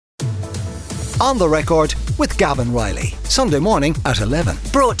On the Record with Gavin Riley. Sunday morning at 11.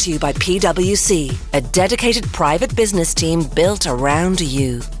 Brought to you by PwC, a dedicated private business team built around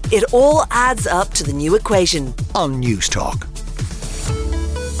you. It all adds up to the new equation. On News Talk.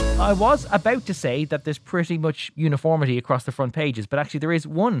 I was about to say that there's pretty much uniformity across the front pages, but actually there is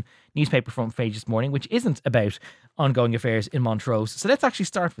one newspaper front page this morning which isn't about ongoing affairs in Montrose. So let's actually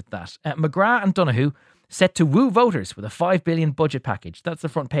start with that. McGrath and Donoghue set to woo voters with a $5 billion budget package. That's the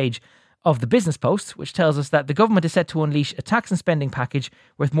front page of the Business Post, which tells us that the government is set to unleash a tax and spending package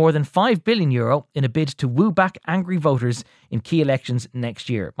worth more than €5 billion in a bid to woo back angry voters in key elections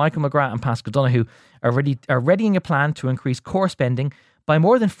next year. Michael McGrath and Pascal Donoghue are readying a plan to increase core spending by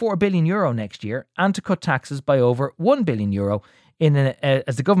more than €4 billion next year and to cut taxes by over €1 billion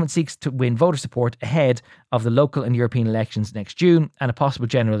as the government seeks to win voter support ahead of the local and European elections next June and a possible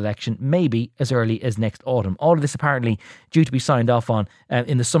general election maybe as early as next autumn. All of this apparently due to be signed off on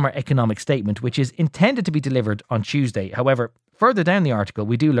in the summer economic statement, which is intended to be delivered on Tuesday. However, further down the article,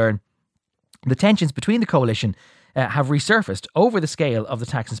 we do learn the tensions between the coalition have resurfaced over the scale of the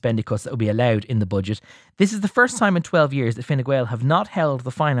tax and spending cuts that will be allowed in the budget. This is the first time in 12 years that Fine Gael have not held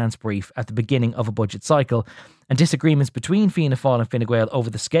the finance brief at the beginning of a budget cycle, and disagreements between Fianna Fáil and Fine Gael over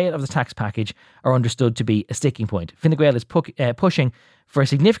the scale of the tax package are understood to be a sticking point. Fine Gael is pushing for a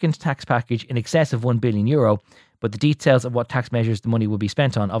significant tax package in excess of €1 billion, but the details of what tax measures the money will be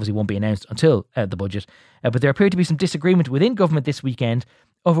spent on obviously won't be announced until the budget. But there appeared to be some disagreement within government this weekend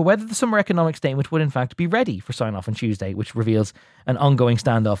over whether the summer economic statement would in fact be ready for sign-off on Tuesday, which reveals an ongoing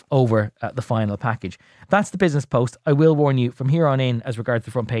standoff over the final package. That's the Business Post. I will warn you, from here on in, as regards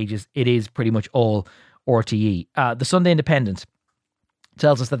the front pages, it is pretty much all RTE. The Sunday Independent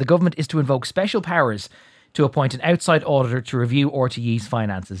tells us that the government is to invoke special powers to appoint an outside auditor to review RTE's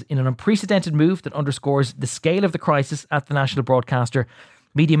finances. In an unprecedented move that underscores the scale of the crisis at the national broadcaster,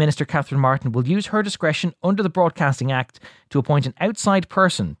 Media Minister Catherine Martin will use her discretion under the Broadcasting Act to appoint an outside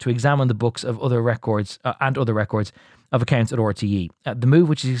person to examine the books of other records of accounts at RTE. The move,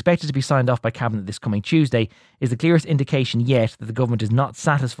 which is expected to be signed off by Cabinet this coming Tuesday, is the clearest indication yet that the government is not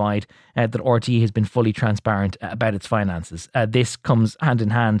satisfied that RTE has been fully transparent about its finances. This comes hand in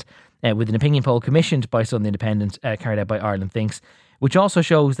hand with an opinion poll commissioned by Sunday Independent, carried out by Ireland Thinks, which also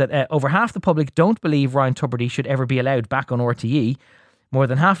shows that over half the public don't believe Ryan Tubridy should ever be allowed back on RTE. More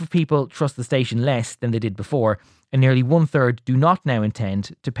than half of people trust the station less than they did before, and nearly 1/3 do not now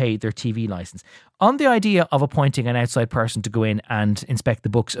intend to pay their TV licence. On the idea of appointing an outside person to go in and inspect the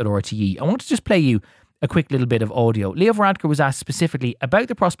books at RTE, I want to just play you a quick little bit of audio. Leo Varadkar was asked specifically about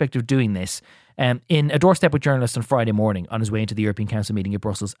the prospect of doing this in a doorstep with journalists on Friday morning on his way into the European Council meeting in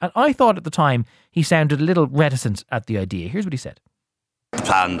Brussels, and I thought at the time he sounded a little reticent at the idea. Here's what he said. The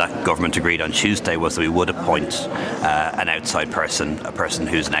plan that government agreed on Tuesday was that we would appoint an outside person, a person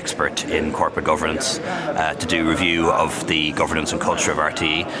who's an expert in corporate governance, to do review of the governance and culture of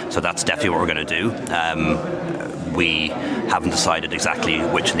RTE. So that's definitely what we're going to do. We haven't decided exactly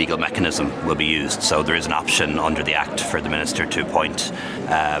which legal mechanism will be used. So there is an option under the Act for the Minister to appoint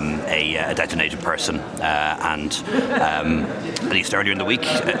a designated person. And at least earlier in the week,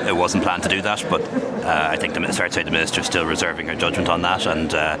 it wasn't planned to do that. But I think the Minister is still reserving her judgment on that,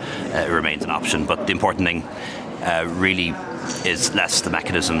 and it remains an option. But the important thing really is less the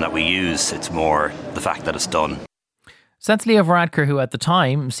mechanism that we use. It's more the fact that it's done. So that's Leo Varadkar, who at the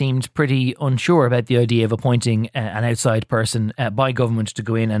time seemed pretty unsure about the idea of appointing an outside person by government to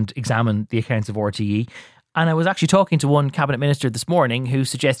go in and examine the accounts of RTE. And I was actually talking to one Cabinet Minister this morning who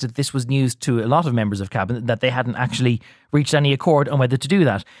suggested this was news to a lot of members of Cabinet, that they hadn't actually reached any accord on whether to do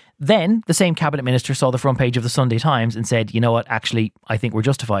that. Then the same Cabinet Minister saw the front page of the Sunday Times and said, you know what, actually, I think we're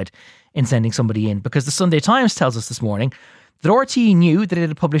justified in sending somebody in, because the Sunday Times tells us this morning that RTE knew that it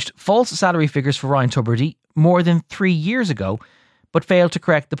had published false salary figures for Ryan Tubridy more than 3 years ago, but failed to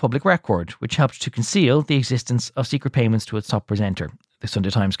correct the public record, which helped to conceal the existence of secret payments to its top presenter, the Sunday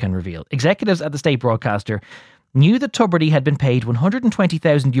Times can reveal. Executives at the state broadcaster knew that Tubridy had been paid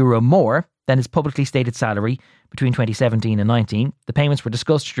 €120,000 more than his publicly stated salary between 2017 and 19. The payments were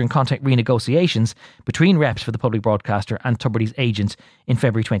discussed during contract renegotiations between reps for the public broadcaster and Tubridy's agent in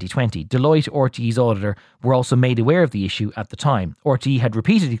February 2020. Deloitte, RTE's auditor, were also made aware of the issue at the time. RTE had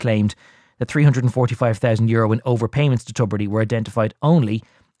repeatedly claimed that €345,000 in overpayments to Tubridy were identified only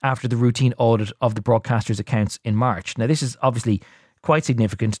after the routine audit of the broadcaster's accounts in March. Now, this is obviously quite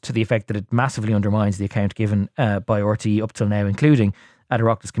significant to the effect that it massively undermines the account given by RTE up till now, including at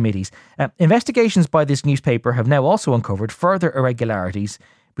Oireachtas committees. Investigations by this newspaper have now also uncovered further irregularities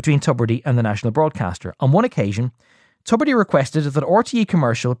between Tubridy and the national broadcaster. On one occasion, Tubridy requested that RTE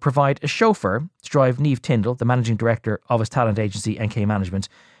Commercial provide a chauffeur to drive Niamh Tyndall, the managing director of his talent agency NK Management,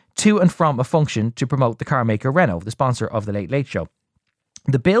 to and from a function to promote the car maker Renault, the sponsor of the Late Late Show.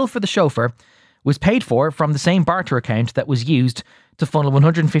 The bill for the chauffeur was paid for from the same barter account that was used to funnel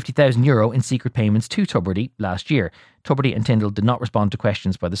 €150,000 in secret payments to Tubridy last year. Tubridy and Tyndall did not respond to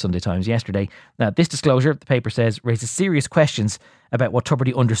questions by the Sunday Times yesterday. Now, this disclosure, the paper says, raises serious questions about what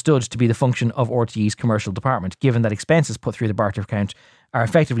Tubridy understood to be the function of RTE's commercial department, given that expenses put through the barter account are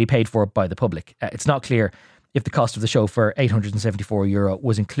effectively paid for by the public. It's not clear if the cost of the chauffeur, €874,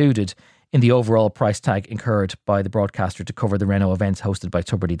 was included in the overall price tag incurred by the broadcaster to cover the Renault events hosted by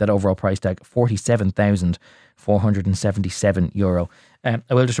Tubridy. That overall price tag, €47,477. I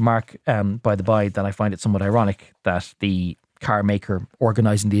will just remark, by the by, that I find it somewhat ironic that the car maker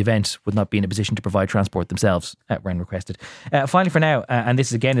organising the event would not be in a position to provide transport themselves when requested. Finally for now, and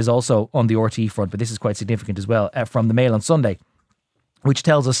this again is also on the RTE front, but this is quite significant as well, from the Mail on Sunday, which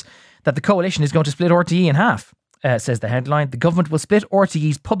tells us that the coalition is going to split RTE in half. Says the headline, the government will split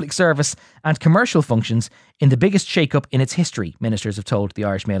RTE's public service and commercial functions in the biggest shake-up in its history, ministers have told the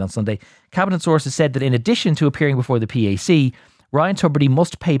Irish Mail on Sunday. Cabinet sources said that in addition to appearing before the PAC, Ryan Tubridy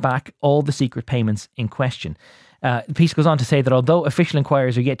must pay back all the secret payments in question. The piece goes on to say that although official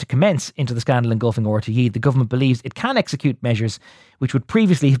inquiries are yet to commence into the scandal engulfing RTE, the government believes it can execute measures which would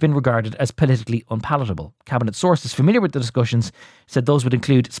previously have been regarded as politically unpalatable. Cabinet sources familiar with the discussions said those would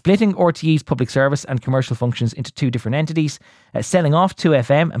include splitting RTE's public service and commercial functions into two different entities, selling off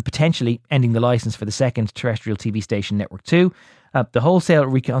 2FM and potentially ending the licence for the second terrestrial TV station Network 2, the wholesale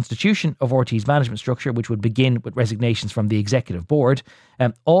reconstitution of RTE's management structure, which would begin with resignations from the executive board,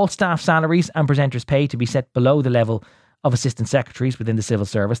 all staff salaries and presenters' pay to be set below the level of assistant secretaries within the civil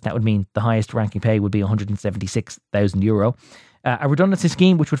service. That would mean the highest ranking pay would be €176,000. A redundancy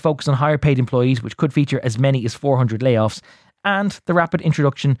scheme which would focus on higher paid employees, which could feature as many as 400 layoffs, and the rapid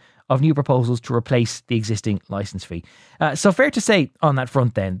introduction of new proposals to replace the existing licence fee. So fair to say on that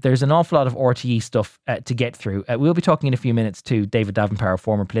front then, there's an awful lot of RTE stuff to get through. We'll be talking in a few minutes to David Davin-Power,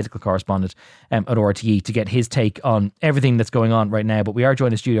 former political correspondent at RTE, to get his take on everything that's going on right now. But we are joined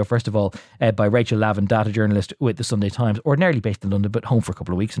in the studio, first of all, by Rachel Lavin, data journalist with the Sunday Times, ordinarily based in London, but home for a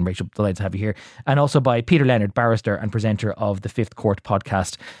couple of weeks. And Rachel, delighted to have you here. And also by Peter Leonard, barrister and presenter of the Fifth Court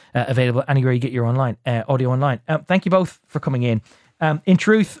podcast, available anywhere you get your audio online. Thank you both for coming in. In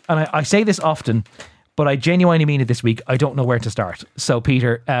truth, and I say this often, but I genuinely mean it this week, I don't know where to start. So,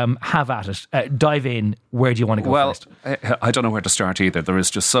 Peter, have at it. Dive in. Where do you want to go first? I don't know where to start either. There is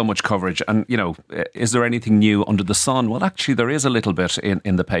just so much coverage. And, you know, is there anything new under the sun? Well, actually, there is a little bit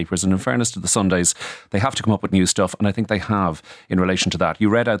in the papers. And in fairness to the Sundays, they have to come up with new stuff. And I think they have in relation to that. You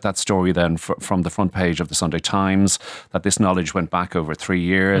read out that story then from the front page of the Sunday Times, that this knowledge went back over 3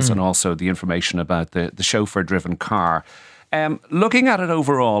 years, and also the information about the chauffeur-driven car. Looking at it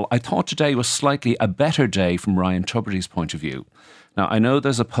overall, I thought today was slightly a better day from Ryan Tubridy's point of view. Now, I know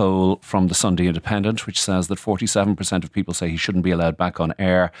there's a poll from the Sunday Independent which says that 47% of people say he shouldn't be allowed back on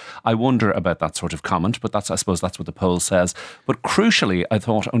air. I wonder about that sort of comment, but I suppose that's what the poll says. But crucially, I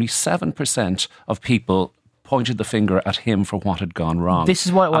thought only 7% of people pointed the finger at him for what had gone wrong. This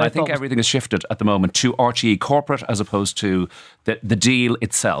is what I think everything has shifted at the moment to RTE corporate as opposed to the deal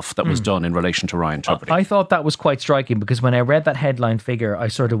itself that was done in relation to Ryan Tubridy. I thought that was quite striking, because when I read that headline figure, I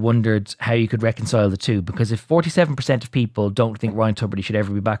sort of wondered how you could reconcile the two, because if 47% of people don't think Ryan Tubridy should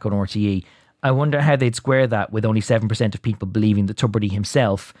ever be back on RTE, I wonder how they'd square that with only 7% of people believing that Tubridy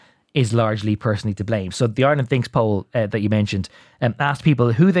himself is largely personally to blame. So the Ireland Thinks poll that you mentioned asked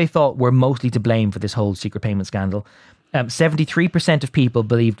people who they thought were mostly to blame for this whole secret payment scandal. 73% of people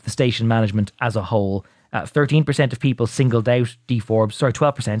believed the station management as a whole. 13% of people singled out D Forbes.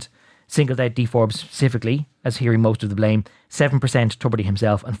 12% singled out D Forbes specifically as hearing most of the blame. 7% Tubridy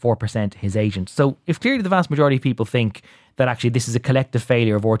himself, and 4% his agent. So if clearly the vast majority of people think that actually this is a collective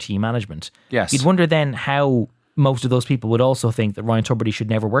failure of RTE management, yes, you'd wonder then how most of those people would also think that Ryan Tubridy should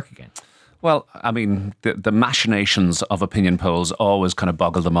never work again. Well, I mean, the machinations of opinion polls always kind of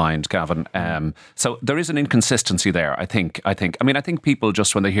boggle the mind, Gavin. So there is an inconsistency there, I think. I think people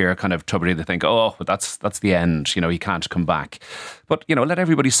just, when they hear kind of Tubridy, they think, oh, but that's the end. You know, he can't come back. But, you know, let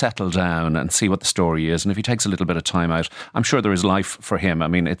everybody settle down and see what the story is. And if he takes a little bit of time out, I'm sure there is life for him. I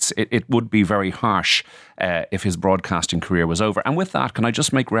mean, it would be very harsh if his broadcasting career was over. And with that, can I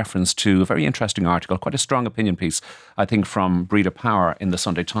just make reference to a very interesting article, quite a strong opinion piece, I think, from Davin-Power in the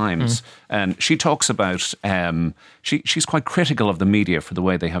Sunday Times. And she talks about, she's quite critical of the media for the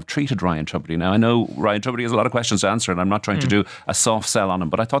way they have treated Ryan Tubridy. Now, I know Ryan Tubridy has a lot of questions to answer, and I'm not trying to do a soft sell on him,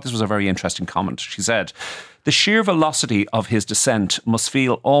 but I thought this was a very interesting comment. She said, the sheer velocity of his descent must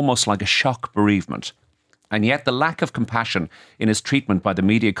feel almost like a shock bereavement. And yet the lack of compassion in his treatment by the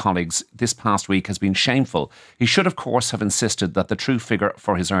media colleagues this past week has been shameful. He should, of course, have insisted that the true figure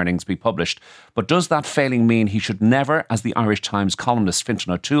for his earnings be published. But does that failing mean he should never, as the Irish Times columnist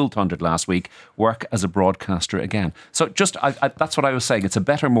Fintan O'Toole thundered last week, work as a broadcaster again? So that's what I was saying. It's a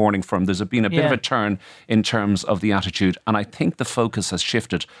better morning for him. There's been a bit of a turn in terms of the attitude. And I think the focus has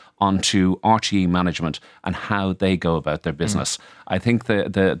shifted onto RTE management and how they go about their business. I think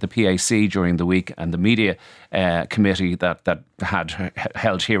the PAC during the week and the media committee that had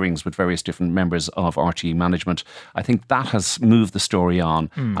held hearings with various different members of RTE management, I think that has moved the story on.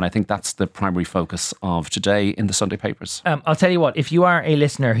 And I think that's the primary focus of today in the Sunday papers. I'll tell you what, if you are a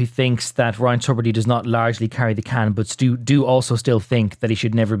listener who thinks that Ryan Tubridy does not largely carry the can, but do also still think that he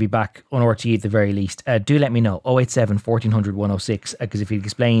should never be back on RTE at the very least, do let me know. 087 1400 106, because if you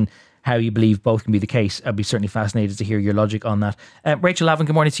explain how you believe both can be the case, I'd be certainly fascinated to hear your logic on that. Rachel Lavin,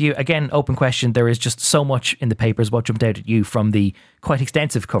 good morning to you. Again, open question. There is just so much in the papers. What jumped out at you from the quite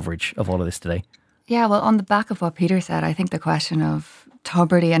extensive coverage of all of this today? Yeah, well, on the back of what Peter said, I think the question of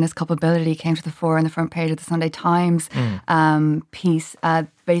Tubridy and his culpability came to the fore on the front page of the Sunday Times piece.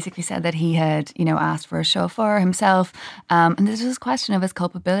 Basically said that he had, asked for a chauffeur himself. And this was a question of his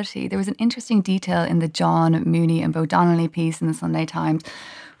culpability. There was an interesting detail in the John Mooney and Bo Donnelly piece in the Sunday Times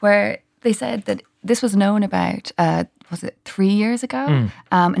where they said that this was known about, was it 3 years ago?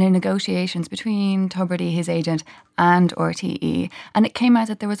 And in negotiations between Tubridy, his agent, and RTE. And it came out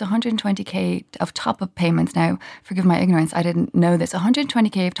that there was 120k of top-up payments. Now, forgive my ignorance, I didn't know this.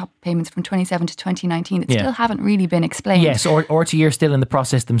 120k of top-up payments from 2017 to 2019 that still haven't really been explained. Yes, RTE are still in the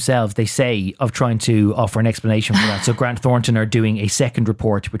process themselves, they say, of trying to offer an explanation for that. So Grant Thornton are doing a second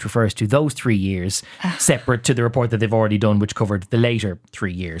report which refers to those 3 years, separate to the report that they've already done, which covered the later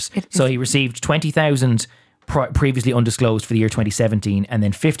 3 years. So he received 20,000 previously undisclosed for the year 2017, and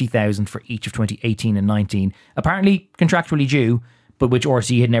then 50,000 for each of 2018 and 19, apparently contractually due, but which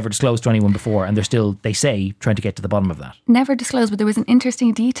RTE had never disclosed to anyone before, and they're still, they say, trying to get to the bottom of that. Never disclosed, but there was an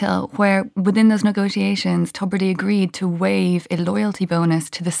interesting detail where within those negotiations, Tubridy agreed to waive a loyalty bonus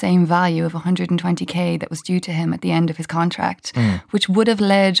to the same value of 120k that was due to him at the end of his contract, which would have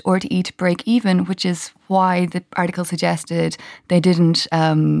led RTE to break even, which is why the article suggested they didn't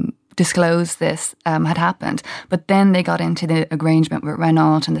disclose this had happened. But then they got into the arrangement with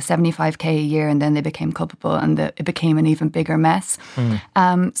Renault and the 75k a year, and then they became culpable, and it became an even bigger mess.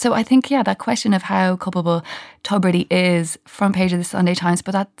 So I think, that question of how culpable Tubridy is, front page of the Sunday Times,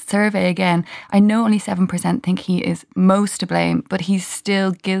 but that survey again, I know only 7% think he is most to blame, but he's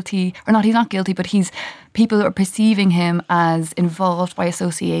still guilty, or not, he's not guilty, but people are perceiving him as involved by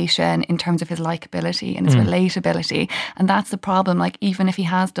association in terms of his likability and his relatability. And that's the problem. Like, even if he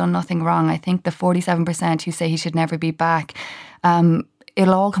has done nothing wrong, I think the 47% who say he should never be back,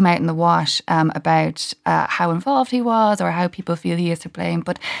 it'll all come out in the wash about how involved he was or how people feel he is to blame.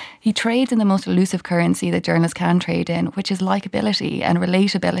 But he trades in the most elusive currency that journalists can trade in, which is likability and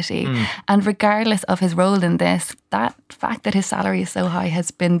relatability. And regardless of his role in this, that fact that his salary is so high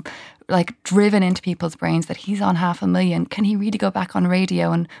has been driven into people's brains that he's on 500,000. Can he really go back on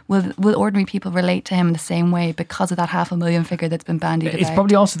radio, and will ordinary people relate to him in the same way because of that 500,000 figure that's been bandied about? It's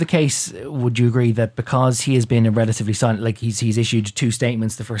probably also the case, would you agree, that because he has been a relatively silent, he's issued 2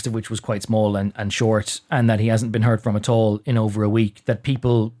 statements, the first of which was quite small and short, and that he hasn't been heard from at all in over a week, that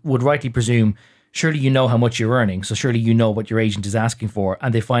people would rightly presume, surely you know how much you're earning, so surely you know what your agent is asking for,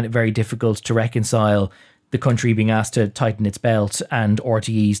 and they find it very difficult to reconcile the country being asked to tighten its belt and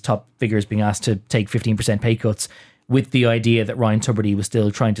RTE's top figures being asked to take 15% pay cuts, with the idea that Ryan Tubridy was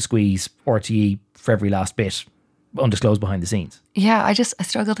still trying to squeeze RTE for every last bit, undisclosed behind the scenes. Yeah, I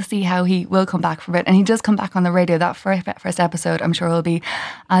struggle to see how he will come back from it. And he does come back on the radio. That first episode, I'm sure, will be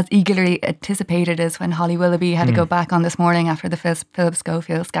as eagerly anticipated as when Holly Willoughby had to go back on This Morning after the Philip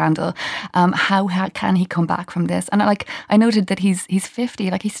Schofield scandal. How can he come back from this? And I noted that he's 50.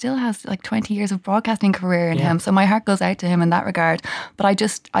 He still has 20 years of broadcasting career in him. So my heart goes out to him in that regard. But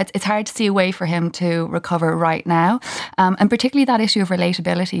it's hard to see a way for him to recover right now. And particularly that issue of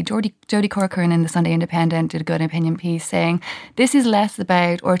relatability. Jodie Corcoran in the Sunday Independent did a good opinion piece saying, this is less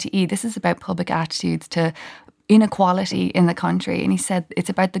about RTE, this is about public attitudes to inequality in the country. And he said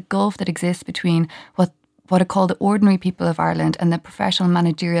it's about the gulf that exists between what are called the ordinary people of Ireland and the professional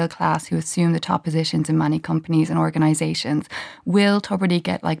managerial class who assume the top positions in many companies and organisations. Will Tubridy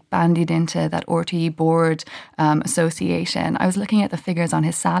get bandied into that RTE board association? I was looking at the figures on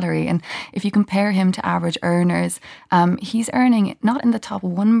his salary, and if you compare him to average earners, he's earning not in the top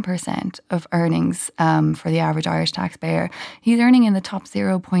 1% of earnings for the average Irish taxpayer. He's earning in the top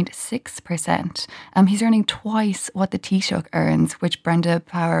 0.6%. He's earning twice what the Taoiseach earns, which Brenda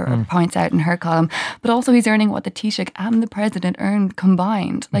Power points out in her column. But also he's he's earning what the Taoiseach and the President earned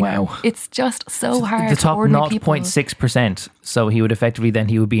combined. Like, wow. It's just so hard. The top for ordinary people. 0.6%. So he would effectively then,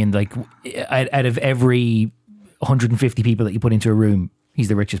 he would be in like, out of every 150 people that you put into a room, he's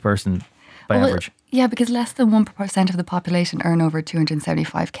the richest person by average. Yeah, because less than 1% of the population earn over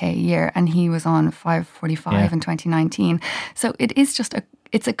 275k a year, and he was on 545 in 2019. So it is just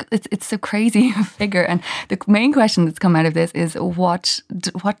it's a crazy figure. And the main question that's come out of this is what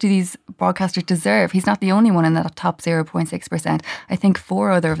do these broadcasters deserve? He's not the only one in that top 0.6%. I think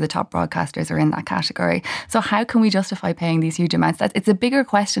 4 other of the top broadcasters are in that category. So how can we justify paying these huge amounts? It's a bigger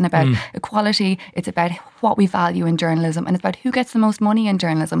question about equality. It's about what we value in journalism, and it's about who gets the most money in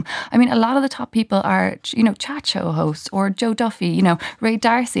journalism. I mean, a lot of the top people are, chat show hosts, or Joe Duffy, Ray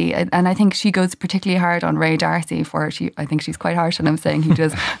Darcy, and I think she goes particularly hard on Ray Darcy I think she's quite harsh on him, saying he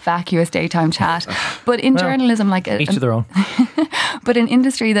does vacuous daytime chat. But in journalism, like each to their own. But in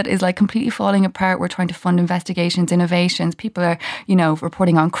industry that is like completely falling apart, we're trying to fund investigations, innovations. People are,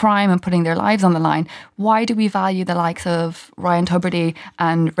 reporting on crime and putting their lives on the line. Why do we value the likes of Ryan Tubridy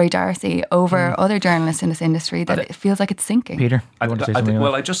and Ray Darcy over other journalists in this industry that it feels like it's sinking? Peter, I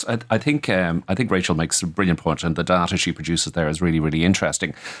think Rachel makes a brilliant point, and the data she produces there is really, really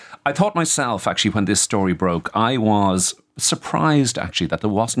interesting. I thought myself, actually, when this story broke, I was surprised, actually, that there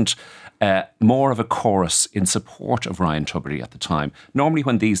wasn't more of a chorus in support of Ryan Tubridy at the time. Normally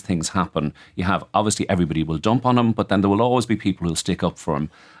when these things happen, you have, obviously everybody will dump on him, but then there will always be people who'll stick up for him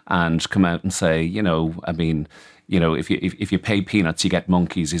and come out and say, if you pay peanuts, you get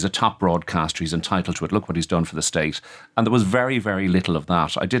monkeys. He's a top broadcaster. He's entitled to it. Look what he's done for the state. And there was very, very little of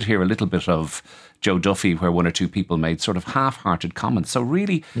that. I did hear a little bit of Joe Duffy, where 1 or 2 people made sort of half-hearted comments. So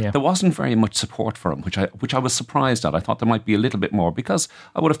really, there wasn't very much support for him, which I was surprised at. I thought there might be a little bit more, because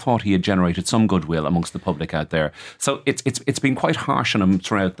I would have thought he had generated some goodwill amongst the public out there. So it's been quite harsh on him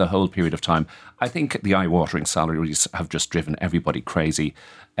throughout the whole period of time. I think the eye-watering salaries have just driven everybody crazy.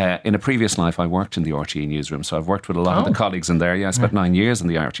 In a previous life, I worked in the RTE newsroom, so I've worked with a lot of the colleagues in there. Yeah, I spent 9 years in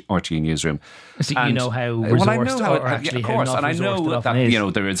the RTE newsroom. So you know how resourced, of course, and I know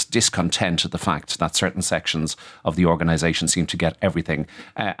that there is discontent at the fact that certain sections of the organisation seem to get everything,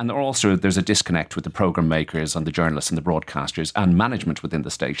 and there's a disconnect with the programme makers and the journalists and the broadcasters and management within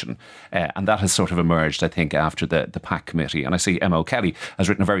the station, and that has sort of emerged, I think, after the PAC committee. And I see Emma O'Kelly has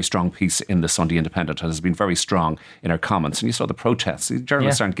written a very strong piece in the Sunday Independent and has been very strong in her comments. And you saw the protests. The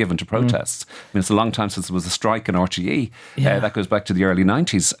journalists aren't given to protests. I mean, it's a long time since there was a strike in RTE. That goes back to the early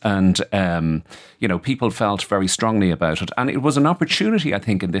 90s. And, people felt very strongly about it. And it was an opportunity, I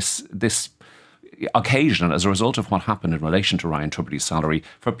think, in this occasion, as a result of what happened in relation to Ryan Tubridy's salary,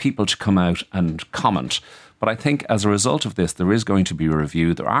 for people to come out and comment. But I think as a result of this, there is going to be a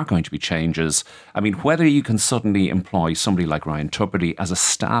review. There are going to be changes. I mean, whether you can suddenly employ somebody like Ryan Tubridy as a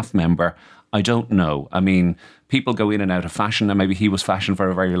staff member, I don't know. I mean, people go in and out of fashion, and maybe he was fashion for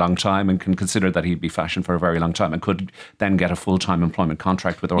a very long time and can consider that he'd be fashion for a very long time and could then get a full-time employment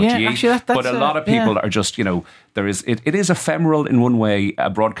contract with RTE. Yeah, actually, but a lot of people are just, it is ephemeral in one way, a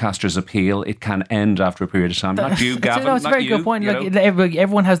broadcaster's appeal. It can end after a period of time. Not you, Gavin. No, it's a very good point.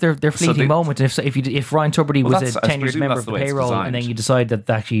 Everyone has their fleeting moment. If Ryan Tubridy was a tenured member of the payroll, and then you decide that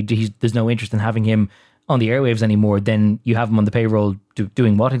actually there's no interest in having him on the airwaves anymore, then you have him on the payroll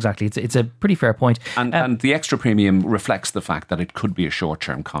doing what exactly? It's a pretty fair point. And the extra premium reflects the fact that it could be a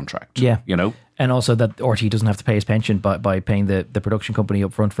short-term contract. Yeah. And also that RTE doesn't have to pay his pension by paying the production company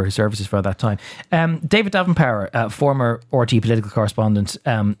up front for his services for that time. David Davin-Power, former RTE political correspondent,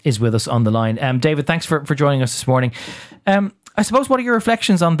 is with us on the line. David, thanks for joining us this morning. I suppose, what are your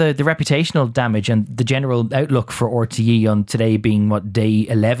reflections on the reputational damage and the general outlook for RTE on today being, day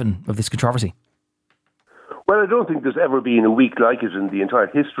 11 of this controversy? Well, I don't think there's ever been a week like it in the entire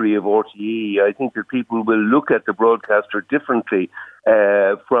history of RTE. I think that people will look at the broadcaster differently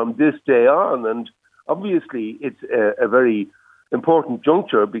from this day on. And obviously, it's a very important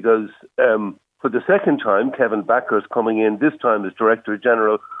juncture because for the second time, Kevin Backer's coming in, this time as Director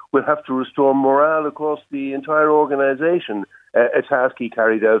General, will have to restore morale across the entire organisation, a task he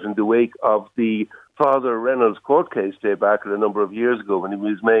carried out in the wake of the Father Reynolds court case debacle a number of years ago when he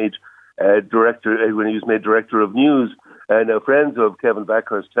was made director of news. Now, friends of Kevin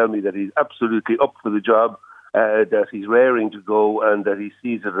Backhurst tell me that he's absolutely up for the job, that he's raring to go, and that he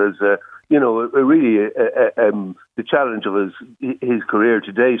sees it as the challenge of his career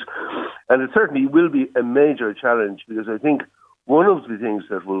to date. And it certainly will be a major challenge, because I think one of the things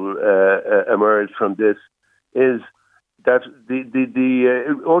that will emerge from this is that the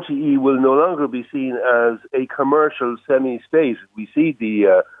RTE will no longer be seen as a commercial semi-state. We see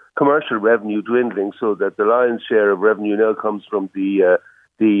the commercial revenue dwindling, so that the lion's share of revenue now comes from the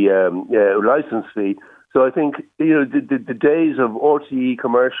license fee. So I think the days of RTE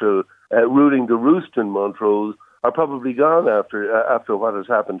commercial ruling the roost in Montrose are probably gone after what has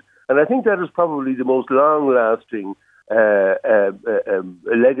happened. And I think that is probably the most long-lasting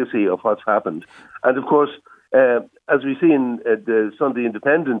legacy of what's happened. And of course, as we see in the Sunday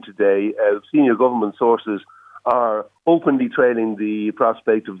Independent today, senior government sources are openly trailing the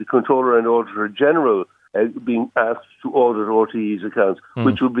prospect of the Controller and Auditor General being asked to audit RTE's accounts,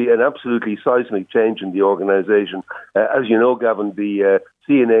 which would be an absolutely seismic change in the organisation. As you know, Gavin, the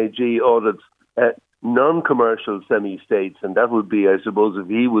CNAG audits non-commercial semi-states, and that would be, I suppose, if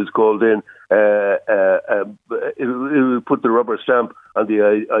he was called in, it would put the rubber stamp on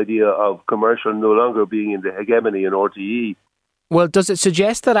the idea of commercial no longer being in the hegemony in RTE. Well, does it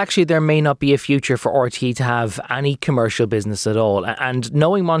suggest that actually there may not be a future for RTE to have any commercial business at all? And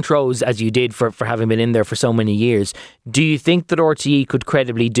knowing Montrose, as you did for having been in there for so many years, do you think that RTE could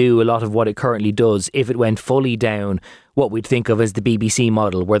credibly do a lot of what it currently does if it went fully down what we'd think of as the BBC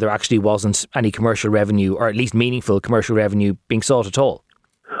model, where there actually wasn't any commercial revenue, or at least meaningful commercial revenue, being sought at all?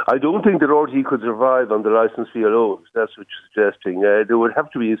 I don't think that RTE could survive on the licence fee alone. That's what you're suggesting. There would have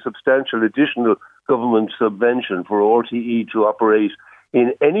to be a substantial additional government subvention for RTE to operate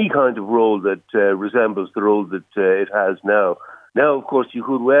in any kind of role that resembles the role that it has now. Now, of course, you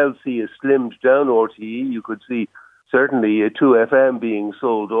could well see a slimmed down RTE. You could see certainly a 2FM being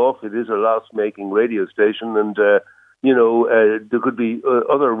sold off. It is a loss-making radio station, and there could be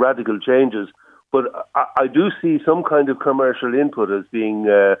other radical changes. But I do see some kind of commercial input as being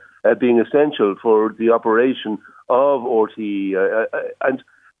essential for the operation of RTE, and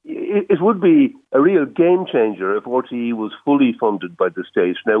it would be a real game changer if RTE was fully funded by the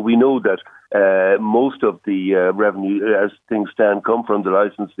state. Now, we know that most of the revenue, as things stand, come from the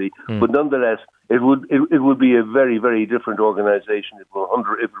licence fee, but nonetheless, it would be a very, very different organisation if it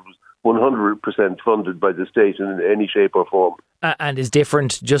was 100% funded by the state in any shape or form. And is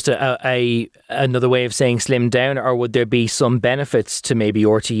different just another way of saying slimmed down, or would there be some benefits to maybe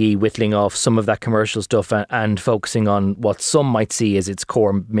RTE whittling off some of that commercial stuff and focusing on what some might see as its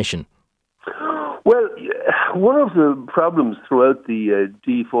core mission? Well, one of the problems throughout the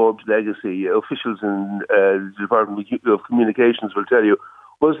D. Forbes legacy, officials in the Department of Communications will tell you,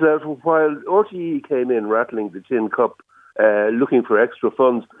 was that while RTE came in rattling the tin cup, looking for extra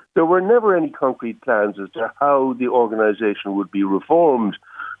funds, there were never any concrete plans as to how the organisation would be reformed.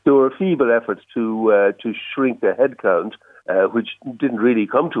 There were feeble efforts to shrink the headcount, which didn't really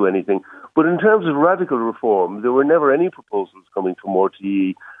come to anything. But in terms of radical reform, there were never any proposals coming from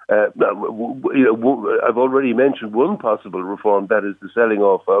RTE. I've already mentioned one possible reform, that is the selling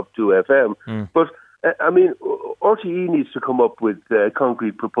off of 2FM. But RTE needs to come up with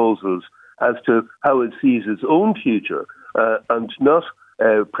concrete proposals as to how it sees its own future, and not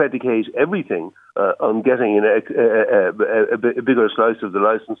predicate everything on getting a bigger slice of the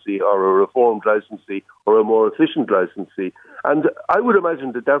licence fee, or a reformed licence fee, or a more efficient licence fee. And I would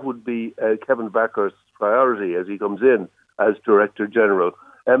imagine that would be Kevin Backer's priority as he comes in as Director General.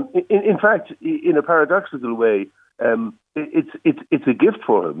 In fact, in a paradoxical way, it's a gift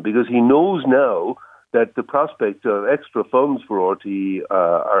for him, because he knows now that the prospect of extra funds for RTE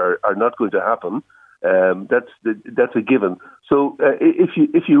are not going to happen. That's a given. So,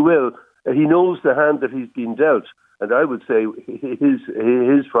 if you will, he knows the hand that he's been dealt, and I would say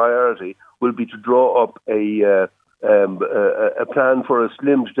his priority will be to draw up a plan for a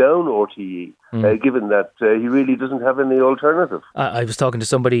slimmed down RTE, given that he really doesn't have any alternative. I was talking to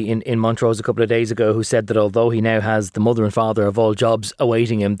somebody in Montrose a couple of days ago who said that although he now has the mother and father of all jobs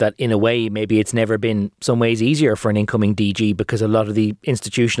awaiting him, that in a way maybe it's never been some ways easier for an incoming DG, because a lot of the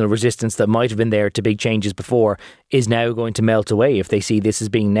institutional resistance that might have been there to big changes before is now going to melt away if they see this as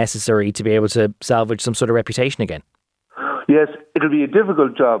being necessary to be able to salvage some sort of reputation again. Yes, it'll be a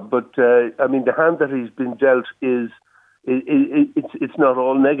difficult job, but the hand that he's been dealt it's not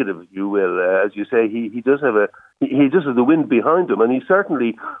all negative, if you will. As you say, he does have the wind behind him, and he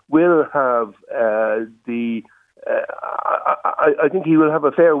certainly will have I think he will have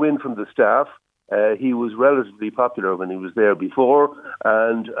a fair wind from the staff. He was relatively popular when he was there before,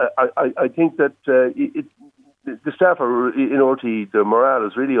 and I think that the staff are in RTE, the morale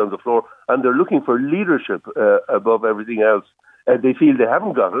is really on the floor, and they're looking for leadership above everything else. They feel they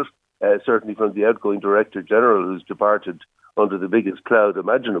haven't got it, certainly from the outgoing Director General, who's departed under the biggest cloud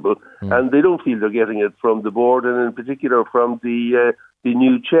imaginable, and they don't feel they're getting it from the board, and in particular from the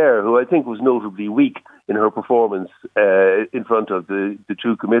new chair, who I think was notably weak in her performance in front of the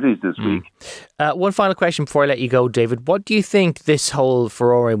two committees this week. One final question before I let you go, David. What do you think this whole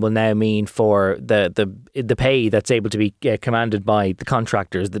furore will now mean for the pay that's able to be commanded by the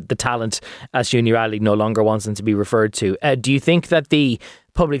contractors, the talent, as Junior Ali no longer wants them to be referred to? Do you think that the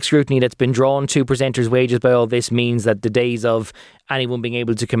public scrutiny that's been drawn to presenters' wages by all this means that the days of anyone being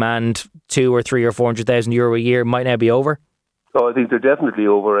able to command 200 or 300 or 400,000 euro a year might now be over? Oh, I think they're definitely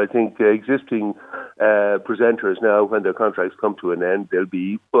over. I think existing presenters now, when their contracts come to an end, they'll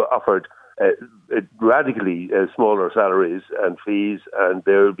be offered radically smaller salaries and fees, and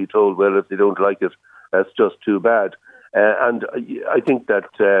they'll be told, well, if they don't like it, that's just too bad. And I think that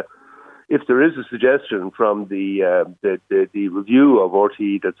if there is a suggestion from the review of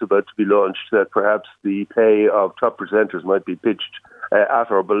RTE that's about to be launched, that perhaps the pay of top presenters might be pitched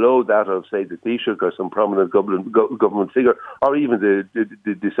at or below that of, say, the Taoiseach or some prominent government figure, or even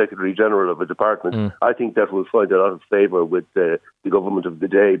the Secretary General of a department, I think that will find a lot of favour with the government of the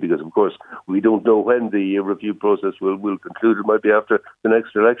day, because, of course, we don't know when the review process will conclude. It might be after the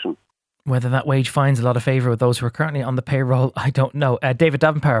next election. Whether that wage finds a lot of favour with those who are currently on the payroll, I don't know. David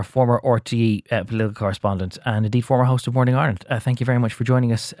Davin-Power, former RTE political correspondent and indeed former host of Morning Ireland. Thank you very much for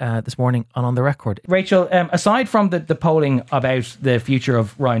joining us this morning on The Record. Rachel, aside from the polling about the future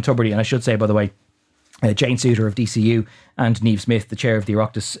of Ryan Tubridy, and I should say, by the way, Jane Souter of DCU and Niamh Smith, the chair of the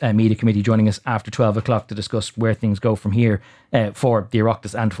Oireachtas Media Committee, joining us after 12 o'clock to discuss where things go from here for the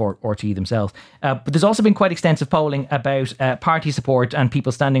Oireachtas and for RTE themselves. But there's also been quite extensive polling about party support and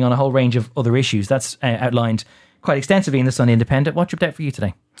people standing on a whole range of other issues. That's outlined quite extensively in the Sunday Independent. What jumped out for you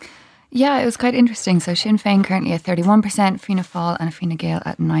today? Yeah, it was quite interesting. So Sinn Féin currently at 31%, Fianna Fáil and Fine Gael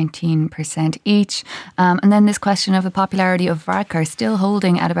at 19% each. And then this question of the popularity of Varadkar still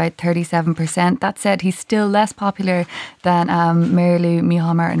holding at about 37%. That said, he's still less popular than Mary Lou,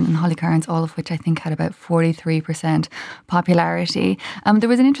 Micheál Martin and Holly Cairns, all of which I think had about 43% popularity. There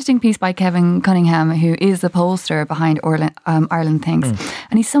was an interesting piece by Kevin Cunningham, who is the pollster behind Ireland Thinks.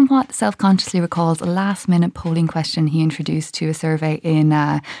 And he somewhat self-consciously recalls a last-minute polling question he introduced to a survey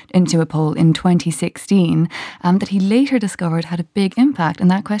into a poll in 2016 that he later discovered had a big impact.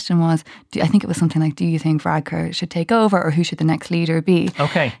 And that question was, I think it was something like, do you think Varadkar should take over, or who should the next leader be?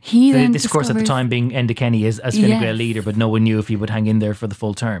 Okay. The discourse at the time being Enda Kenny as Fine Gael leader, but no one knew if he would hang in there for the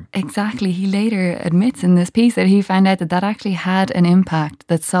full term. Exactly. He later admits in this piece that he found out that actually had an impact,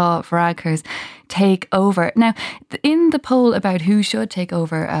 that saw Varadkar's take over. Now, in the poll about who should take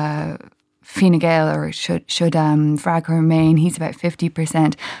over Fine Gael, or should Varadkar remain, he's about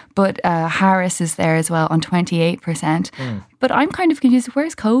 50%. But Harris is there as well on 28%. But I'm kind of confused.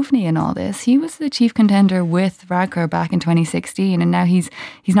 Where's Coveney in all this? He was the chief contender with Varadkar back in 2016, and now he's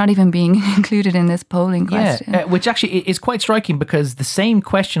not even being included in this polling question. Which actually is quite striking, because the same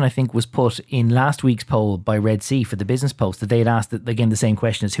question I think was put in last week's poll by Red Sea for the Business Post, that they had asked, again, the same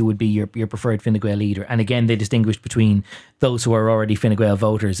question as who would be your preferred Fine Gael leader. And again, they distinguished between those who are already Fine Gael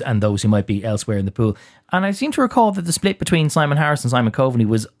voters and those who might be elsewhere in the pool. And I seem to recall that the split between Simon Harris and Simon Coveney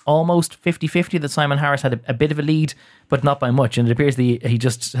was almost 50-50, that Simon Harris had a bit of a lead, but not by much. And it appears that he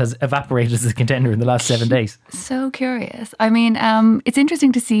just has evaporated as a contender in the last 7 days. So curious. I mean, it's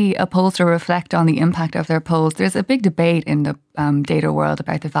interesting to see a pollster reflect on the impact of their polls. There's a big debate in the data world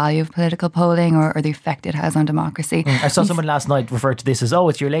about the value of political polling or the effect it has on democracy. I saw someone last night refer to this as,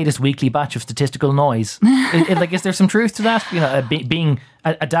 it's your latest weekly batch of statistical noise. Is there some truth to that? You know, being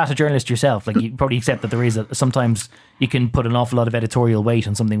a data journalist yourself, like, you probably accept that there is sometimes you can put an awful lot of editorial weight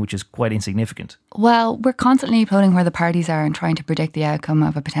on something which is quite insignificant. Well, we're constantly polling where the parties are and trying to predict the outcome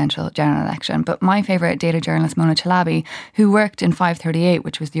of a potential general election. But my favourite data journalist, Mona Chalabi, who worked in 538,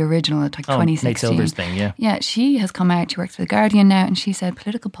 which was the original, 2016. Nate Silver's thing, yeah. Yeah, she has come out, she works for The Guardian now, and she said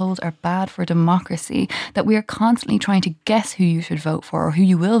political polls are bad for democracy, that we are constantly trying to guess who you should vote for or who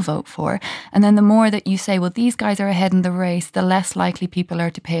you will vote for. And then the more that you say, well, these guys are ahead in the race, the less likely people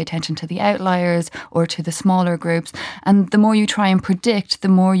are to pay attention to the outliers or to the smaller groups. And the more you try and predict, the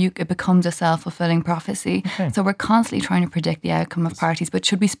more it becomes a self-fulfilling prophecy. Okay. So we're constantly trying to predict the outcome of parties. But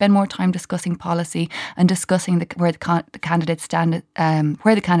should we spend more time discussing policy and discussing where the candidates stand,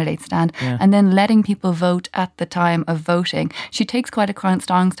 and then letting people vote at the time of voting? She takes quite a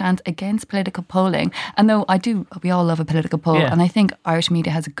strong stance against political polling. And though we all love a political poll, and I think Irish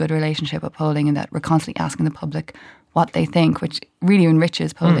media has a good relationship with polling in that we're constantly asking the public what they think, which really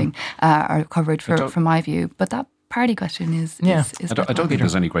enriches polling or coverage from my view. But that party question is I don't think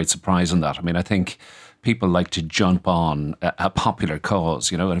there's any great surprise in that. I mean, I think people like to jump on a popular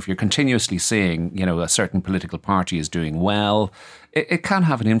cause, and if you're continuously seeing, a certain political party is doing well, it can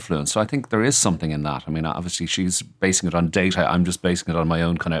have an influence. So I think there is something in that. I mean, obviously she's basing it on data. I'm just basing it on my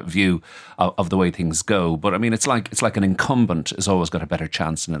own kind of view of the way things go. But I mean, it's like an incumbent has always got a better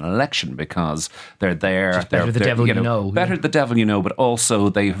chance in an election because they're there. Just better the devil you know. Better the devil you know, but also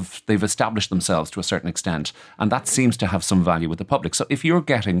they've established themselves to a certain extent. And that seems to have some value with the public. So if you're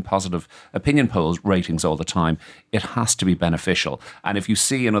getting positive opinion polls ratings all the time, it has to be beneficial. And if you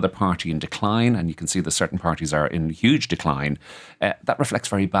see another party in decline, and you can see that certain parties are in huge decline, that reflects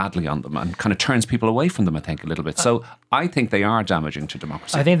very badly on them and kind of turns people away from them, I think, a little bit. So I think they are damaging to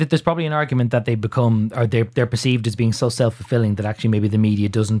democracy. I think that there's probably an argument that they become, or they're perceived as being so self-fulfilling that actually maybe the media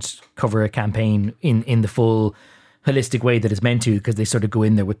doesn't cover a campaign in the full holistic way that it's meant to, because they sort of go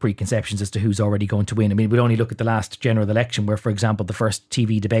in there with preconceptions as to who's already going to win. I mean, we'd only look at the last general election where, for example, the first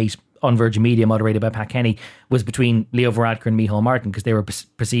TV debate on Virgin Media, moderated by Pat Kenny, was between Leo Varadkar and Micheál Martin, because they were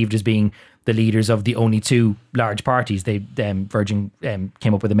perceived as being the leaders of the only two large parties. Virgin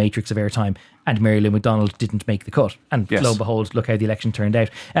came up with a matrix of airtime, and Mary Lou McDonald didn't make the cut. And lo and behold, look how the election turned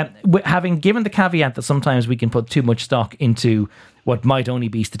out. Having given the caveat that sometimes we can put too much stock into what might only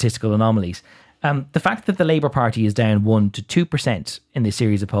be statistical anomalies, the fact that the Labour Party is down 1 to 2% in this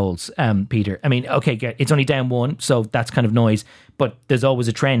series of polls, Peter, I mean, okay, it's only down 1, so that's kind of noise, but there's always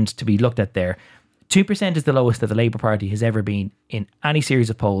a trend to be looked at there. 2% is the lowest that the Labour Party has ever been in any series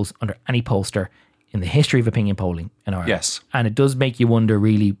of polls under any pollster in the history of opinion polling in Ireland. Yes. And it does make you wonder,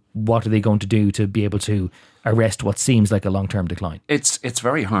 really, what are they going to do to be able to arrest what seems like a long-term decline? It's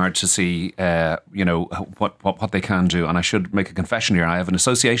very hard to see, what they can do. And I should make a confession here. I have an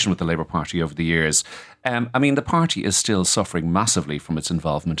association with the Labour Party over the years. I mean, the party is still suffering massively from its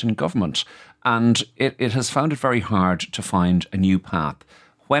involvement in government. And it has found it very hard to find a new path.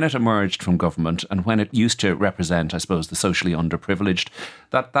 When it emerged from government and when it used to represent, I suppose, the socially underprivileged,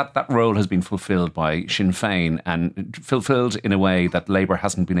 that role has been fulfilled by Sinn Féin, and fulfilled in a way that Labour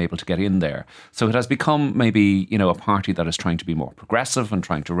hasn't been able to get in there. So it has become maybe, a party that is trying to be more progressive and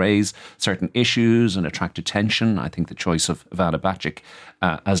trying to raise certain issues and attract attention. I think the choice of Ivana Bacik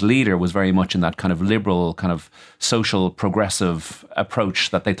as leader was very much in that kind of liberal, kind of social progressive approach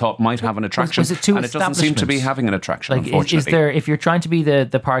that they thought might have an attraction. Was it too and it doesn't seem to be having an attraction, unfortunately. Is there, if you're trying to be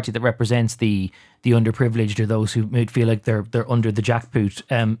the party that represents the underprivileged, or those who might feel like they're under the jackboot,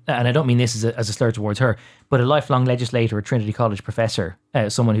 and I don't mean this as a slur towards her, but a lifelong legislator, a Trinity College professor,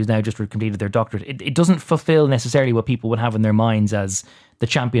 someone who's now just completed their doctorate, it doesn't fulfil necessarily what people would have in their minds as the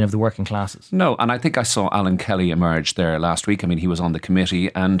champion of the working classes. No, and I think I saw Alan Kelly emerge there last week. I mean, he was on the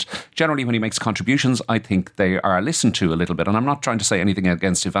committee, and generally when he makes contributions, I think they are listened to a little bit. And I'm not trying to say anything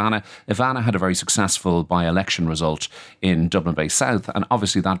against Ivana. Ivana had a very successful by-election result in Dublin Bay South, and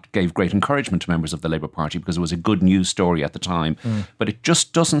obviously that gave great encouragement to members of the Labour Party because it was a good news story at the time. But it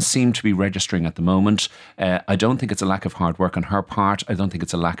just doesn't seem to be registering at the moment. I don't think it's a lack of hard work on her part. I don't think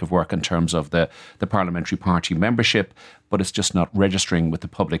it's a lack of work in terms of the parliamentary party membership, but it's just not registering with the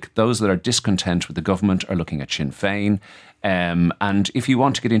public. Those that are discontent with the government are looking at Sinn Féin. And if you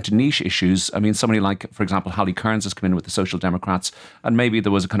want to get into niche issues, I mean, somebody like, for example, Holly Kearns has come in with the Social Democrats, and maybe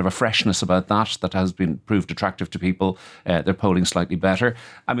there was a kind of a freshness about that has been proved attractive to people. They're polling slightly better.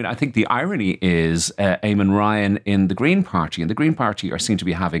 I mean, I think the irony is Eamon Ryan in the Green Party, and the Green Party are seen to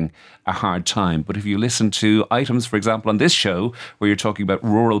be having a hard time. But if you listen to items, for example, on this show, where you're talking about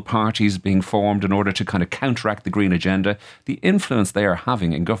rural parties being formed in order to kind of counteract the Green agenda, the influence they are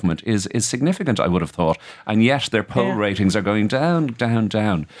having in government is significant, I would have thought. And yet their poll ratings are going down, down,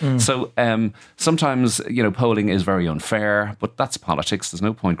 down. So sometimes, polling is very unfair, but that's politics. There's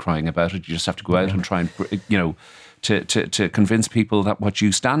no point crying about it. You just have to go out and try and, to convince people that what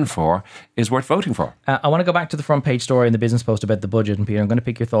you stand for is worth voting for. I want to go back to the front page story in the Business Post about the budget, and Peter, I'm going to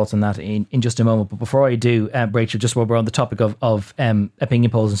pick your thoughts on that in just a moment. But before I do, Rachel, just while we're on the topic of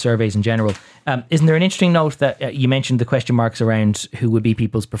opinion polls and surveys in general, isn't there an interesting note that you mentioned the question marks around who would be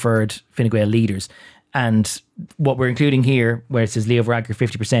people's preferred Fine Gael leaders? And what we're including here, where it says Leo Varadkar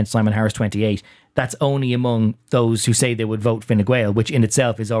 50%, Simon Harris 28%, that's only among those who say they would vote Fine Gael, which in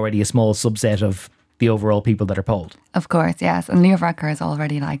itself is already a small subset of the overall people that are polled. Of course, yes. And Leo Varadkar is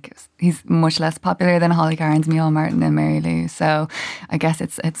already he's much less popular than Holly Cairns, Micheál Martin and Mary Lou. So I guess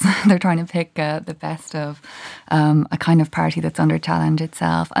it's they're trying to pick the best of a kind of party that's under challenge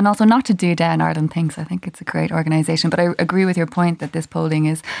itself. And also not to do down Ireland Thinks. I think it's a great organisation. But I agree with your point that this polling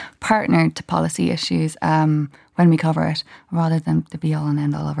is partnered to policy issues when we cover it, rather than the be all and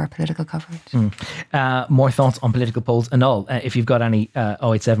end all of our political coverage. More thoughts on political polls and all. If you've got any,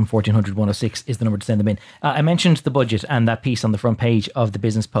 087 1400 106 is the number to send them in. I mentioned the budget and that piece on the front page of the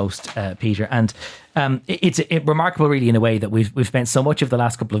Business Post, Peter, and It's remarkable, really, in a way, that we've spent so much of the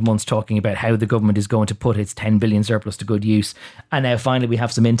last couple of months talking about how the government is going to put its 10 billion surplus to good use, and now finally we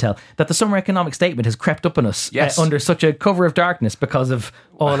have some intel that the summer economic statement has crept up on us under such a cover of darkness because of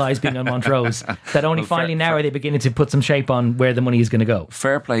all eyes being on Montrose, that only finally now are they beginning to put some shape on where the money is going to go.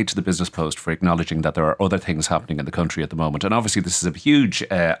 Fair play to the Business Post for acknowledging that there are other things happening in the country at the moment. And obviously this is a huge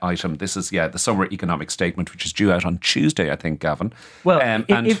item. This is, the summer economic statement, which is due out on Tuesday, I think, Gavin. Well,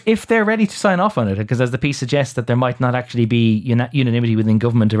 if they're ready to sign off on it, because as the piece suggests that there might not actually be unanimity within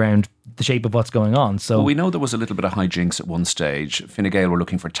government around the shape of what's going on. So well, we know there was a little bit of hijinks at one stage. Fine Gael were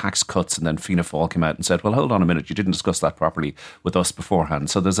looking for tax cuts, and then Fianna Fáil came out and said, well, hold on a minute, you didn't discuss that properly with us beforehand.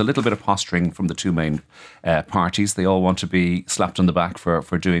 So there's a little bit of posturing from the two main parties. They all want to be slapped on the back for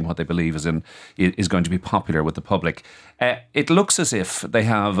doing what they believe is going to be popular with the public. It looks as if they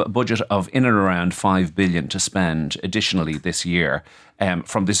have a budget of in and around 5 billion to spend additionally this year,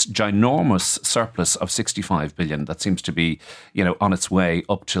 from this ginormous surplus of 65 billion that seems to be, on its way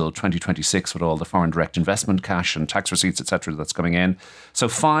up till 2026 with all the foreign direct investment cash and tax receipts, etc., that's coming in. So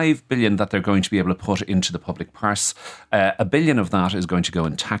 5 billion that they're going to be able to put into the public purse. $1 billion of that is going to go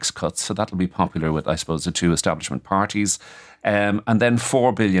in tax cuts, so that'll be popular with, I suppose, the two establishment parties. And then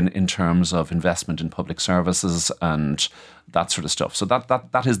 4 billion in terms of investment in public services and that sort of stuff. So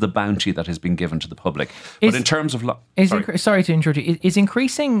that is the bounty that has been given to the public. But in terms of sorry to interrupt you, is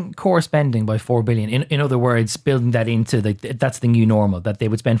increasing core spending by 4 billion, in other words, building that into that's the new normal, that they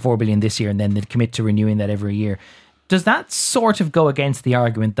would spend 4 billion this year and then they'd commit to renewing that every year. Does that sort of go against the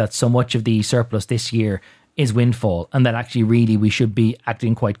argument that so much of the surplus this year is windfall, and that actually really we should be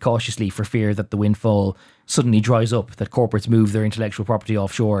acting quite cautiously for fear that the windfall suddenly dries up, that corporates move their intellectual property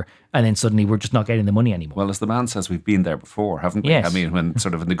offshore, and then suddenly we're just not getting the money anymore? Well, as the man says, we've been there before, haven't we? Yes. I mean, when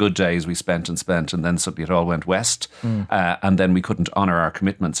sort of in the good days we spent, and then suddenly it all went west, and then we couldn't honour our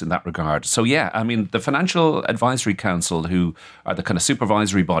commitments in that regard. So I mean, the Financial Advisory Council, who are the kind of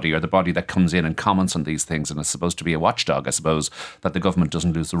supervisory body, or the body that comes in and comments on these things and is supposed to be a watchdog, I suppose, that the government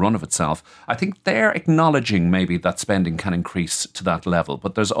doesn't lose the run of itself, I think they're acknowledging maybe that spending can increase to that level,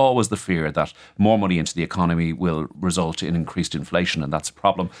 but there's always the fear that more money into the economy will result in increased inflation, and that's a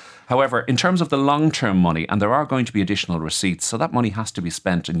problem. However, in terms of the long-term money, and there are going to be additional receipts, so that money has to be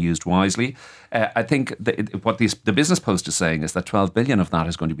spent and used wisely. I think what the Business Post is saying is that 12 billion of that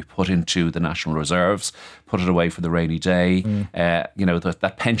is going to be put into the national reserves, put it away for the rainy day.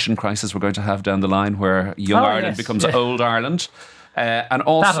 That pension crisis we're going to have down the line, where young Ireland becomes old Ireland. And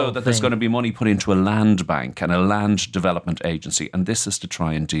also that there's going to be money put into a land bank and a land development agency, and this is to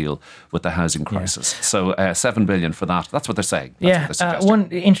try and deal with the housing crisis. So 7 billion for that. That's what they're saying. One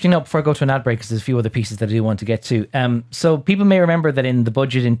interesting note before I go to an ad break, because there's a few other pieces that I do want to get to. So people may remember that in the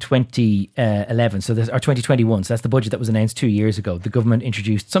budget in 2011, or 2021, so that's the budget that was announced 2 years ago, the government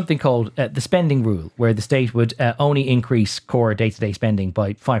introduced something called the spending rule, where the state would only increase core day-to-day spending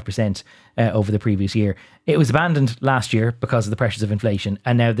by 5% over the previous year. It was abandoned last year because of the pressures of inflation,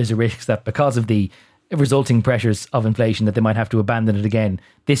 and now there's a risk that because of the resulting pressures of inflation that they might have to abandon it again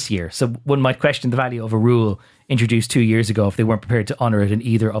this year. So one might question the value of a rule introduced 2 years ago if they weren't prepared to honour it in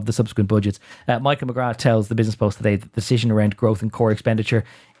either of the subsequent budgets. Michael McGrath tells the Business Post today that the decision around growth and core expenditure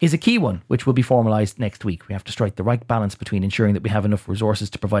is a key one, which will be formalised next week. We have to strike the right balance between ensuring that we have enough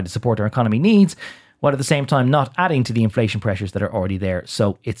resources to provide the support our economy needs, while at the same time not adding to the inflation pressures that are already there.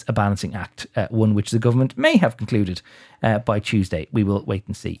 So it's a balancing act, one which the government may have concluded by Tuesday. We will wait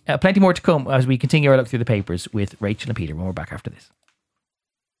and see. Plenty more to come as we continue our look through the papers with Rachel and Peter when we're back after this.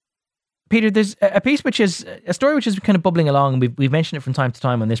 Peter, there's a piece which is a story which is kind of bubbling along. We've mentioned it from time to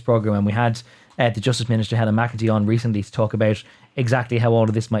time on this programme, and we had the Justice Minister Helen McEntee on recently to talk about exactly how all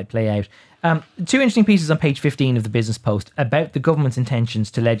of this might play out. Two interesting pieces on page 15 of the Business Post about the government's intentions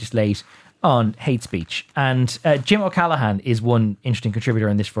to legislate on hate speech. And Jim O'Callaghan is one interesting contributor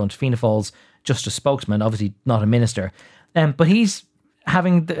on this front, Fianna Fáil's Justice spokesman, obviously not a minister. But he's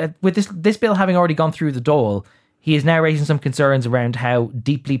having, with this bill having already gone through the Dáil, he is now raising some concerns around how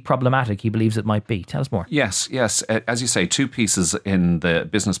deeply problematic he believes it might be. Tell us more. Yes. As you say, two pieces in the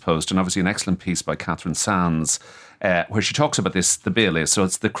Business Post, and obviously an excellent piece by Catherine Sands, where she talks about this. The bill is, so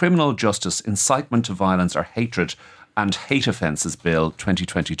it's the Criminal Justice Incitement to Violence or Hatred and Hate Offences Bill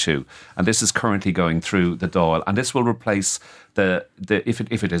 2022. And this is currently going through the Dáil. And this will replace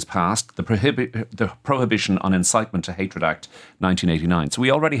if it is passed, the Prohibition on Incitement to Hatred Act 1989. So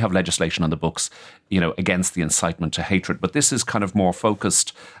we already have legislation on the books, against the incitement to hatred. But this is kind of more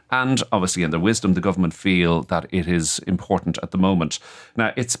focused, and obviously in their wisdom, the government feel that it is important at the moment.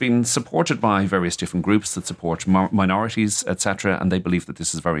 Now, it's been supported by various different groups that support minorities, etc., and they believe that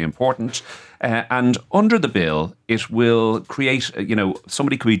this is very important. And under the bill, it will create,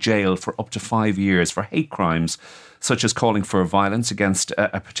 somebody could be jailed for up to 5 years for hate crimes, such as calling for violence against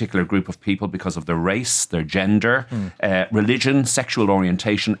a particular group of people because of their race, their gender, religion, sexual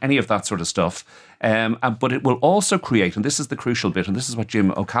orientation, any of that sort of stuff. But it will also create, and this is the crucial bit, and this is what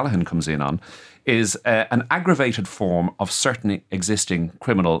Jim O'Callaghan comes in on, is an aggravated form of certain existing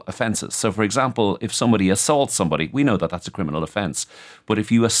criminal offences. So, for example, if somebody assaults somebody, we know that that's a criminal offence. But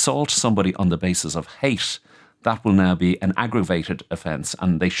if you assault somebody on the basis of hate, that will now be an aggravated offence,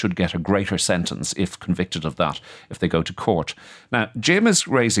 and they should get a greater sentence if convicted of that, if they go to court. Now, Jim is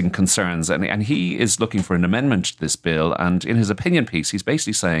raising concerns, and he is looking for an amendment to this bill, and in his opinion piece, he's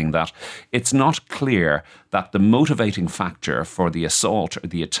basically saying that it's not clear that the motivating factor for the assault or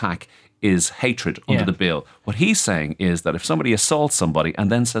the attack is hatred under the bill. What he's saying is that if somebody assaults somebody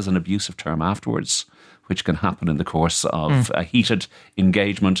and then says an abusive term afterwards, which can happen in the course of a heated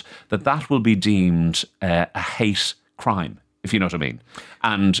engagement, that will be deemed a hate crime, if you know what I mean.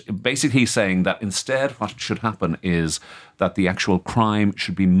 And basically he's saying that instead what should happen is that the actual crime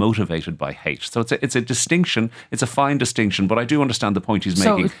should be motivated by hate. So it's a distinction, it's a fine distinction, but I do understand the point he's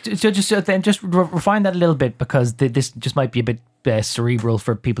making. So just refine that a little bit, because this just might be a bit cerebral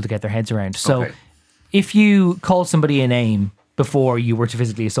for people to get their heads around. So if you call somebody a name before you were to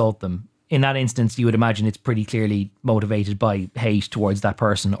physically assault them, in that instance, you would imagine it's pretty clearly motivated by hate towards that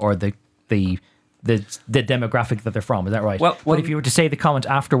person or the demographic that they're from. Is that right? Well, if you were to say the comment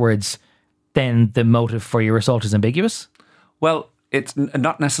afterwards, then the motive for your assault is ambiguous? Well, it's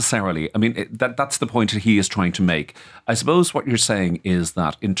not necessarily. I mean, that's the point that he is trying to make. I suppose what you're saying is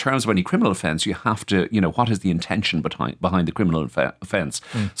that in terms of any criminal offence, you have to, what is the intention behind the criminal offence?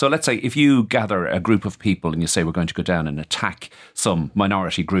 So let's say if you gather a group of people and you say we're going to go down and attack some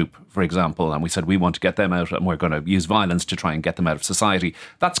minority group, for example, and we said we want to get them out and we're going to use violence to try and get them out of society,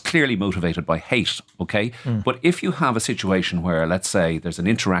 that's clearly motivated by hate, okay? But if you have a situation where, let's say, there's an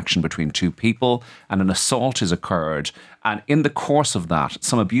interaction between two people and an assault has occurred, and in the course of that,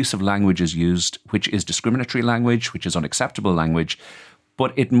 some abusive language is used, which is discriminatory language, which is unacceptable language,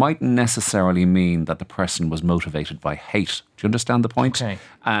 but it mightn't necessarily mean that the person was motivated by hate. Do you understand the point? Okay.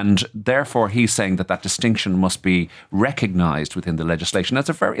 And therefore, he's saying that distinction must be recognised within the legislation. It's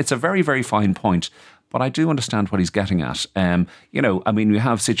a very, very fine point, but I do understand what he's getting at. We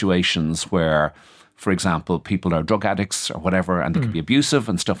have situations where, for example, people are drug addicts or whatever, and they can be abusive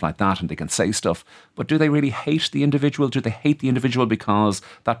and stuff like that, and they can say stuff. But do they really hate the individual? Do they hate the individual because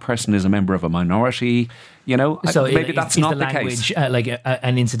that person is a member of a minority? So maybe that's not the case. Like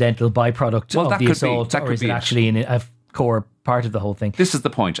an incidental byproduct of the assault, or is it actually a core part of the whole thing? This is the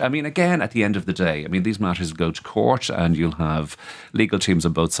point. I mean, again, at the end of the day, these matters go to court, and you'll have legal teams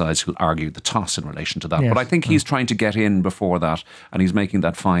on both sides who'll argue the toss in relation to that. Yes. But I think he's trying to get in before that, and he's making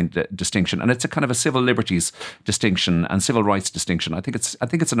that fine distinction. And it's a kind of a civil liberties distinction and civil rights distinction. I think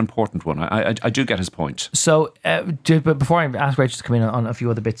it's an important one. I do get his point. So, but before I ask Rachel to come in on a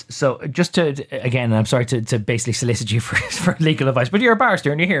few other bits, so just to, again, I'm sorry to basically solicit you for legal advice, but you're a barrister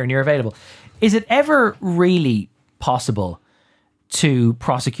and you're here and you're available. Is it ever really possible to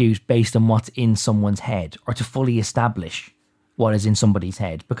prosecute based on what's in someone's head, or to fully establish what is in somebody's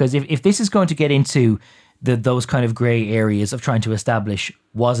head? Because if this is going to get into those kind of grey areas of trying to establish,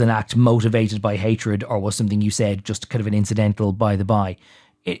 was an act motivated by hatred, or was something you said just kind of an incidental by the by,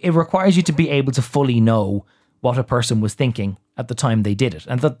 it requires you to be able to fully know what a person was thinking at the time they did it.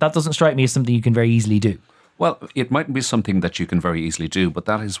 And that doesn't strike me as something you can very easily do. Well, it mightn't be something that you can very easily do, but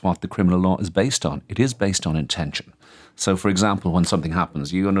that is what the criminal law is based on. It is based on intention. So, for example, when something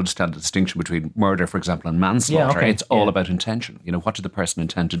happens, you understand the distinction between murder, for example, and manslaughter. Yeah, okay. It's all about intention. What did the person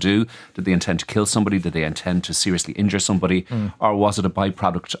intend to do? Did they intend to kill somebody? Did they intend to seriously injure somebody? Or was it a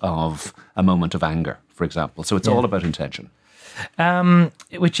byproduct of a moment of anger, for example? So it's all about intention.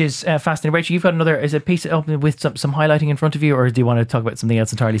 Which is fascinating. Rachel, you've got is a piece open with some highlighting in front of you, or do you want to talk about something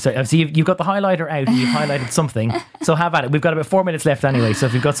else entirely? So you've got the highlighter out and you've highlighted something, so have at it. We've got about 4 minutes left anyway, so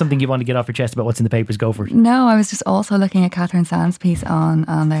if you've got something you want to get off your chest about what's in the papers, go for it. No, I was just also looking at Catherine Sand's piece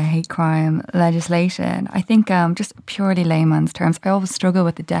on their hate crime legislation. I think just purely layman's terms, I always struggle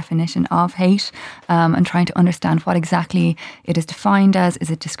with the definition of hate and trying to understand what exactly it is defined as.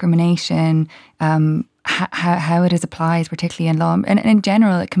 Is it discrimination? how it is applied, particularly in law. And in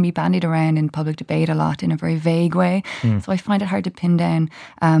general, it can be bandied around in public debate a lot in a very vague way. So I find it hard to pin down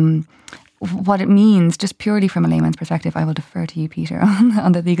what it means, just purely from a layman's perspective. I will defer to you, Peter,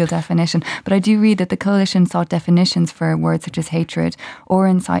 on the legal definition. But I do read that the coalition sought definitions for words such as hatred or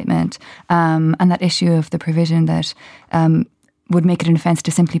incitement, and that issue of the provision that would make it an offence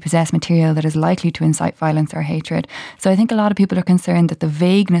to simply possess material that is likely to incite violence or hatred. So I think a lot of people are concerned that the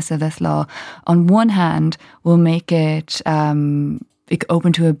vagueness of this law, on one hand, will make it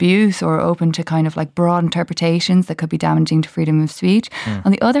open to abuse or open to kind of like broad interpretations that could be damaging to freedom of speech.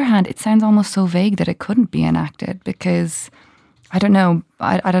 On the other hand, it sounds almost so vague that it couldn't be enacted because, I don't know.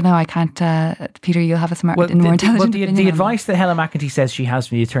 I don't know. I can't. Peter, you'll have a more intelligent opinion. The advice that Helen McEntee says she has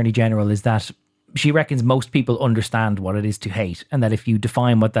from the Attorney General is that she reckons most people understand what it is to hate, and that if you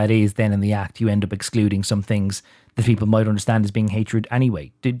define what that is, then in the Act you end up excluding some things that people might understand as being hatred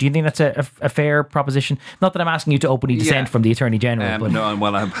anyway. Do you think that's a fair proposition? Not that I'm asking you to openly dissent from the Attorney General. But no,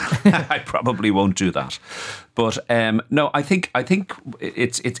 well, I probably won't do that. But no, I think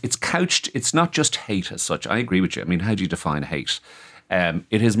it's couched. It's not just hate as such. I agree with you. I mean, how do you define hate?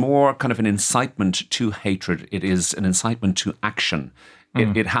 It is more kind of an incitement to hatred. It is an incitement to action.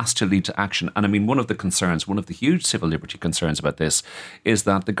 It has to lead to action. And I mean, one of the huge civil liberty concerns about this is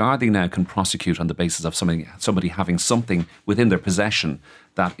that the Gardaí now can prosecute on the basis of somebody having something within their possession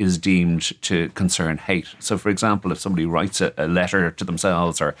that is deemed to concern hate. So, for example, if somebody writes a letter to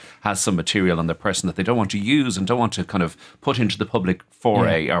themselves or has some material on their person that they don't want to use and don't want to kind of put into the public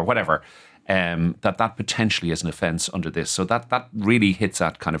foray or whatever, that potentially is an offence under this. So that really hits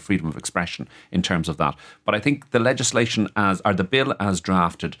at kind of freedom of expression in terms of that. But I think the legislation the bill as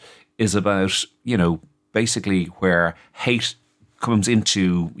drafted is about, basically where hate comes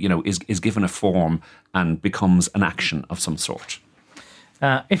into, is given a form and becomes an action of some sort.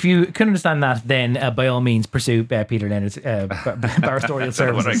 If you can understand that, then by all means pursue Peter Leonard's barristorial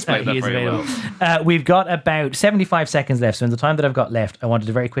services. He is available. We've got about 75 seconds left. So in the time that I've got left, I wanted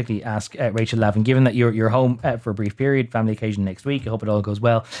to very quickly ask Rachel Lavin, given that you're home for a brief period, family occasion next week, I hope it all goes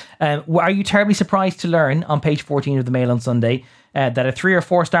well. Are you terribly surprised to learn on page 14 of the Mail on Sunday that a 3 or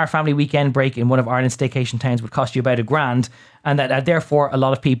 4 star family weekend break in one of Ireland's staycation towns would cost you about £1,000, and that therefore a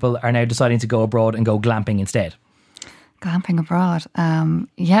lot of people are now deciding to go abroad and go glamping instead? Glamping abroad.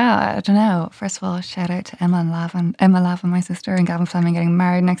 I don't know. First of all, shout out to Emma Lavin, my sister, and Gavin Fleming getting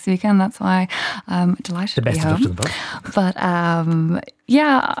married next weekend. That's why I'm delighted to be home. The best of luck to them both. But I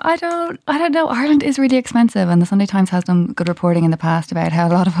don't know. Ireland is really expensive, and the Sunday Times has done good reporting in the past about how a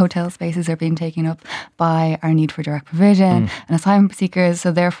lot of hotel spaces are being taken up by our need for direct provision and asylum seekers.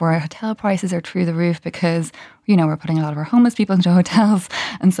 So therefore, hotel prices are through the roof because we're putting a lot of our homeless people into hotels,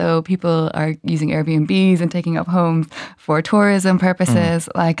 and so people are using Airbnbs and taking up homes for tourism purposes.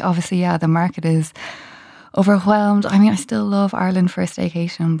 Like, obviously, the market is overwhelmed. I mean, I still love Ireland for a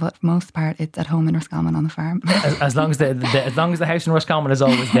staycation, but for most part, it's at home in Roscommon on the farm. As long as the house in Roscommon is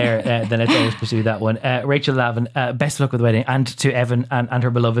always there, then let's always pursue that one. Rachel Lavin, best of luck with the wedding, and to Evan and her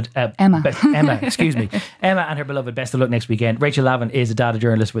beloved Emma. Emma and her beloved, best of luck next weekend. Rachel Lavin is a data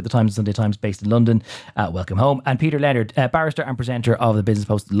journalist with the Times and Sunday Times based in London. Welcome home. And Peter Leonard, barrister and presenter of the Business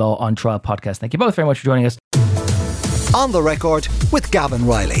Post Law on Trial podcast. Thank you both very much for joining us. On the Record with Gavan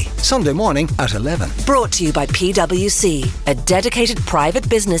Riley, Sunday morning at 11. Brought to you by PwC, a dedicated private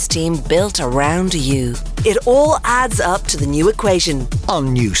business team built around you. It all adds up to the new equation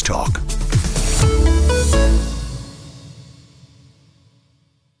On News Talk.